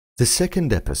The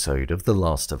second episode of The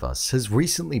Last of Us has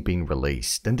recently been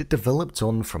released, and it developed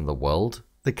on from the world,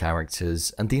 the characters,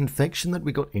 and the infection that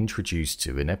we got introduced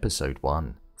to in episode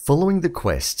 1. Following the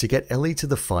quest to get Ellie to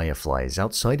the fireflies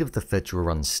outside of the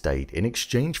federal-run state in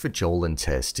exchange for Joel and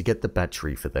Tess to get the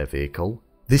battery for their vehicle,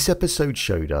 this episode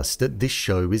showed us that this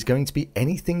show is going to be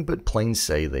anything but plain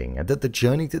sailing, and that the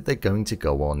journey that they're going to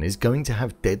go on is going to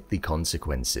have deadly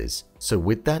consequences. So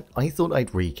with that, I thought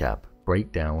I'd recap,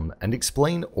 break down, and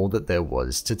explain all that there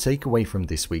was to take away from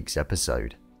this week's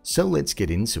episode. So let's get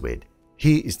into it.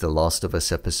 Here is The Last of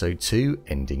Us Episode 2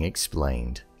 Ending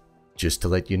Explained. Just to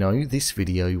let you know, this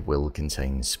video will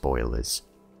contain spoilers.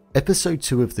 Episode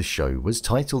 2 of the show was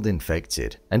titled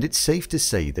Infected, and it's safe to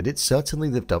say that it certainly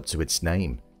lived up to its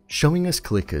name, showing us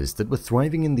clickers that were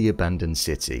thriving in the abandoned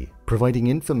city, providing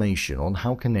information on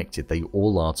how connected they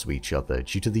all are to each other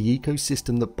due to the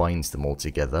ecosystem that binds them all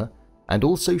together, and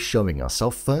also showing us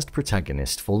our first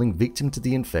protagonist falling victim to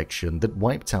the infection that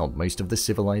wiped out most of the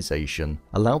civilization,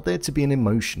 allowed there to be an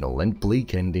emotional and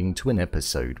bleak ending to an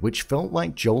episode which felt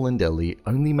like Joel and Ellie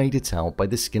only made it out by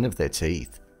the skin of their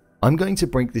teeth. I'm going to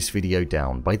break this video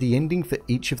down by the ending for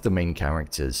each of the main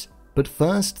characters, but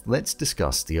first let's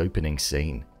discuss the opening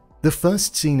scene. The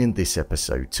first scene in this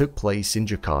episode took place in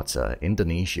Jakarta,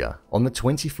 Indonesia, on the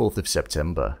 24th of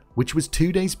September, which was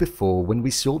 2 days before when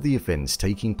we saw the events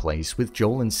taking place with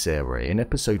Joel and Sarah in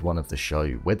episode 1 of the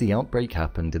show, where the outbreak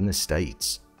happened in the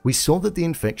States. We saw that the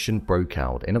infection broke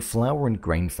out in a flour and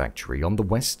grain factory on the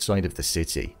west side of the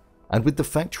city, and with the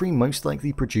factory most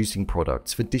likely producing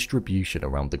products for distribution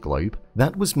around the globe,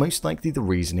 that was most likely the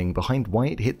reasoning behind why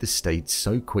it hit the States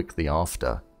so quickly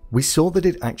after. We saw that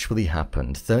it actually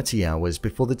happened 30 hours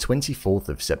before the 24th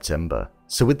of September,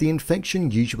 so with the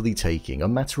infection usually taking a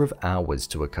matter of hours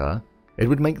to occur, it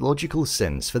would make logical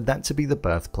sense for that to be the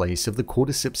birthplace of the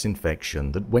Cordyceps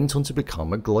infection that went on to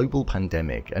become a global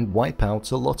pandemic and wipe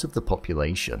out a lot of the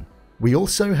population. We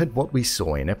also had what we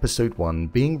saw in episode 1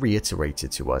 being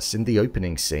reiterated to us in the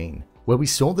opening scene, where we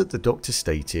saw that the doctor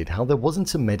stated how there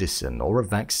wasn't a medicine or a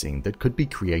vaccine that could be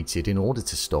created in order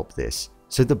to stop this.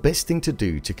 So the best thing to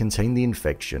do to contain the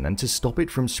infection and to stop it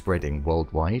from spreading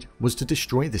worldwide was to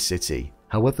destroy the city.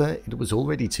 However, it was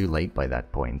already too late by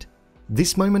that point.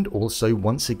 This moment also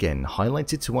once again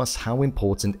highlighted to us how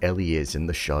important Ellie is in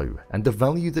the show and the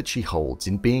value that she holds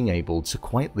in being able to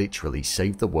quite literally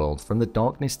save the world from the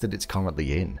darkness that it's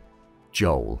currently in.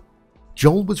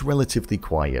 Joel was relatively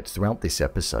quiet throughout this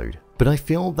episode, but I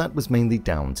feel that was mainly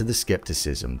down to the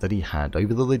skepticism that he had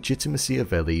over the legitimacy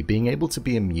of Ellie being able to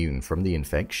be immune from the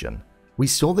infection. We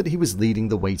saw that he was leading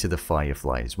the way to the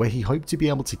fireflies, where he hoped to be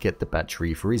able to get the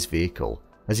battery for his vehicle,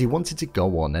 as he wanted to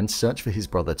go on and search for his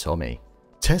brother Tommy.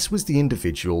 Tess was the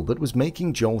individual that was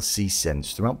making Joel see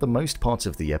sense throughout the most part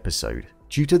of the episode,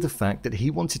 due to the fact that he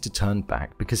wanted to turn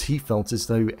back because he felt as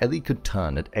though Ellie could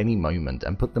turn at any moment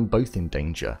and put them both in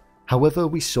danger. However,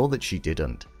 we saw that she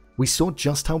didn't. We saw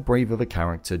just how brave of a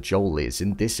character Joel is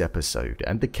in this episode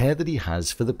and the care that he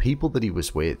has for the people that he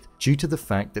was with, due to the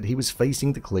fact that he was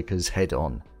facing the clickers head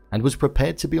on and was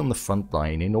prepared to be on the front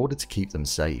line in order to keep them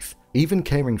safe, even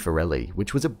caring for Ellie,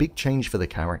 which was a big change for the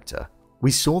character. We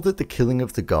saw that the killing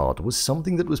of the guard was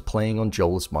something that was playing on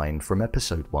Joel's mind from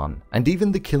episode 1, and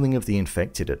even the killing of the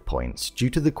infected at points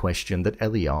due to the question that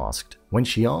Ellie asked. When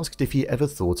she asked if he ever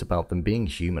thought about them being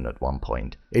human at one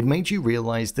point, it made you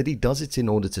realize that he does it in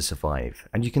order to survive,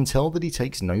 and you can tell that he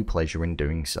takes no pleasure in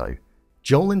doing so.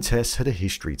 Joel and Tess had a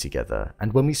history together,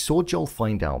 and when we saw Joel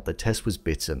find out that Tess was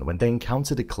bitten when they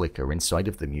encountered a clicker inside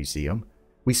of the museum,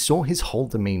 we saw his whole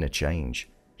demeanor change.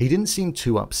 He didn't seem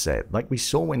too upset like we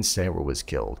saw when Sarah was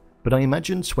killed, but I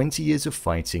imagine 20 years of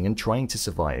fighting and trying to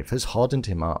survive has hardened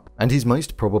him up, and he's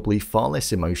most probably far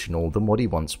less emotional than what he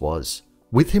once was.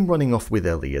 With him running off with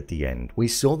Ellie at the end, we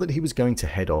saw that he was going to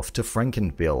head off to Frank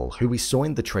and Bill, who we saw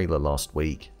in the trailer last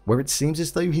week, where it seems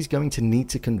as though he's going to need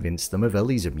to convince them of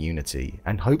Ellie's immunity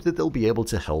and hope that they'll be able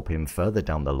to help him further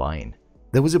down the line.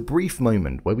 There was a brief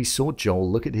moment where we saw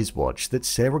Joel look at his watch that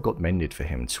Sarah got mended for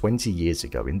him 20 years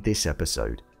ago in this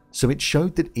episode, so it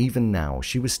showed that even now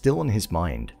she was still on his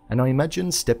mind, and I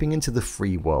imagine stepping into the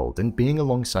free world and being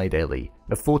alongside Ellie,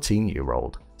 a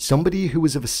 14-year-old, somebody who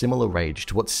was of a similar age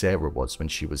to what Sarah was when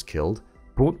she was killed,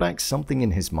 brought back something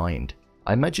in his mind.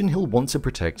 I imagine he'll want to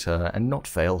protect her and not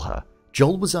fail her.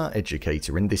 Joel was our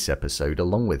educator in this episode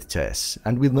along with Tess,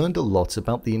 and we learned a lot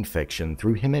about the infection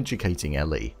through him educating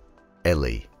Ellie.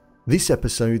 This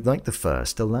episode, like the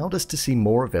first, allowed us to see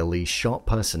more of Ellie's sharp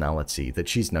personality that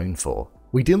she's known for.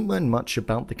 We didn't learn much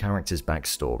about the character's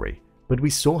backstory, but we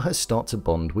saw her start to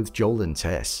bond with Joel and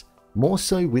Tess, more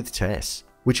so with Tess.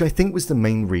 which I think was the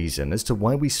main reason as to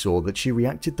why we saw that she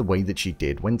reacted the way that she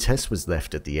did when Tess was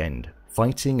left at the end,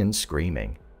 fighting and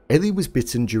screaming. Ellie was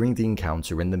bitten during the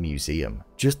encounter in the museum,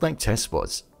 just like Tess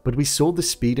was, but we saw the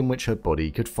speed in which her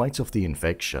body could fight off the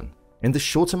infection. In the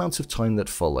short amount of time that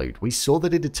followed, we saw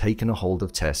that it had taken a hold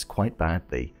of Tess quite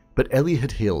badly, but Ellie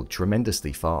had healed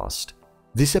tremendously fast.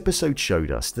 This episode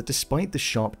showed us that despite the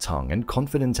sharp tongue and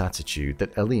confident attitude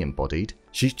that Ellie embodied,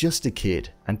 she's just a kid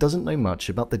and doesn't know much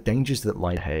about the dangers that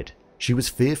lie ahead. She was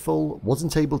fearful,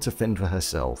 wasn't able to fend for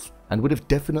herself, and would have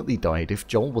definitely died if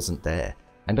Joel wasn't there,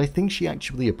 and I think she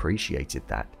actually appreciated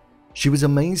that. She was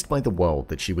amazed by the world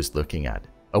that she was looking at,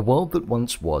 a world that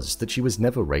once was that she was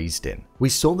never raised in. We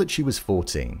saw that she was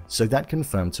 14, so that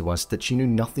confirmed to us that she knew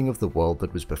nothing of the world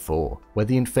that was before, where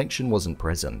the infection wasn't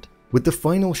present. With the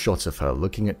final shot of her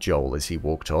looking at Joel as he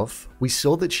walked off, we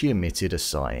saw that she emitted a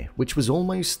sigh, which was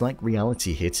almost like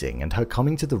reality hitting and her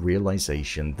coming to the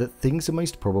realization that things are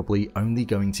most probably only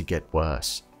going to get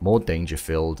worse, more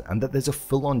danger-filled, and that there's a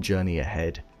full-on journey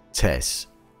ahead. Tess.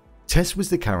 Tess was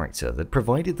the character that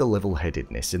provided the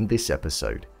level-headedness in this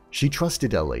episode. She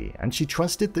trusted Ellie, and she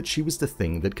trusted that she was the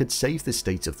thing that could save the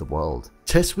state of the world.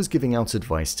 Tess was giving out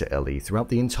advice to Ellie throughout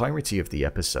the entirety of the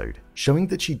episode, showing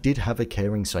that she did have a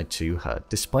caring side to her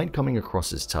despite coming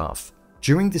across as tough.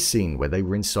 During the scene where they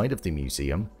were inside of the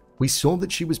museum, we saw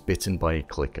that she was bitten by a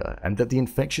clicker and that the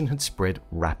infection had spread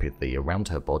rapidly around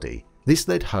her body. This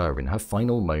led her in her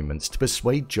final moments to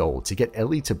persuade Joel to get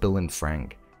Ellie to Bill and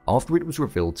Frank, after it was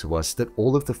revealed to us that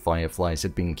all of the fireflies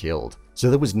had been killed, so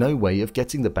there was no way of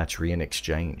getting the battery in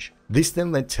exchange. This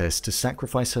then led Tess to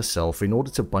sacrifice herself in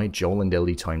order to buy Joel and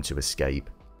Ellie time to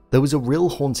escape. There was a real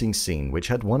haunting scene which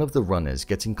had one of the runners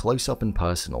getting close up and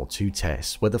personal to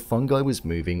Tess where the fungi was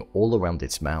moving all around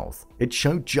its mouth. It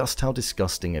showed just how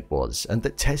disgusting it was and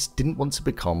that Tess didn't want to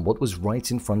become what was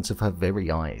right in front of her very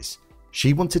eyes.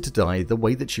 She wanted to die the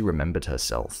way that she remembered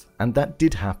herself, and that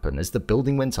did happen as the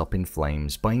building went up in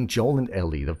flames, buying Joel and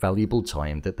Ellie the valuable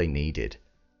time that they needed.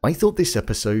 I thought this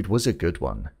episode was a good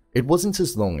one. It wasn't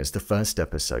as long as the first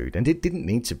episode, and it didn't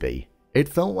need to be. It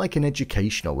felt like an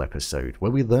educational episode where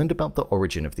we learned about the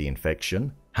origin of the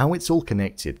infection, how it's all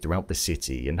connected throughout the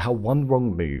city, and how one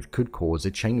wrong move could cause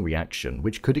a chain reaction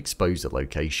which could expose a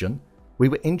location. We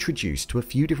were introduced to a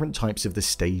few different types of the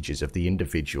stages of the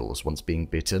individuals once being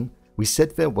bitten. We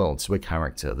said farewell to a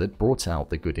character that brought out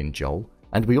the good in Joel,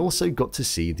 and we also got to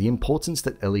see the importance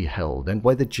that Ellie held and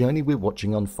why the journey we're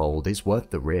watching unfold is worth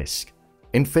the risk.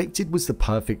 Infected was the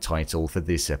perfect title for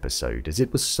this episode as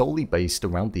it was solely based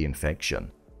around the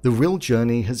infection. The real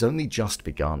journey has only just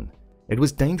begun. It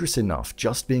was dangerous enough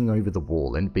just being over the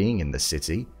wall and being in the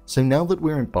city, so now that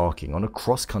we're embarking on a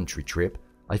cross-country trip,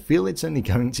 I feel it's only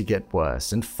going to get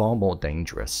worse and far more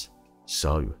dangerous.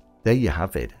 So, there you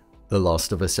have it. The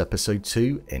Last of Us Episode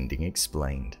 2 Ending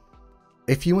Explained.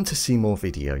 If you want to see more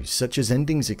videos such as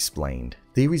Endings Explained,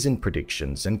 Theories and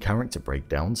Predictions, and Character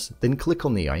Breakdowns, then click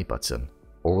on the I button.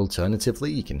 Or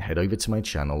alternatively, you can head over to my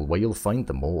channel where you'll find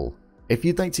them all. If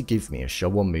you'd like to give me a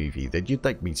show or movie that you'd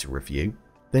like me to review,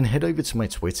 then head over to my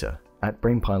Twitter,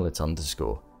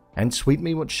 @brainpilot_, and tweet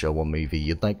me what show or movie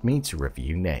you'd like me to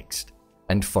review next.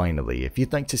 And finally, if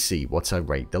you'd like to see what I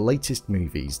rate the latest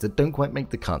movies that don't quite make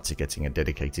the cut to getting a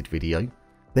dedicated video,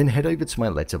 then head over to my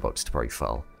Letterboxd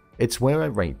profile. It's where I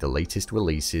rate the latest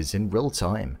releases in real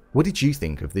time. What did you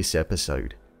think of this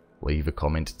episode? Leave a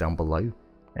comment down below,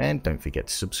 and don't forget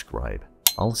to subscribe.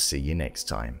 I'll see you next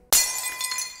time.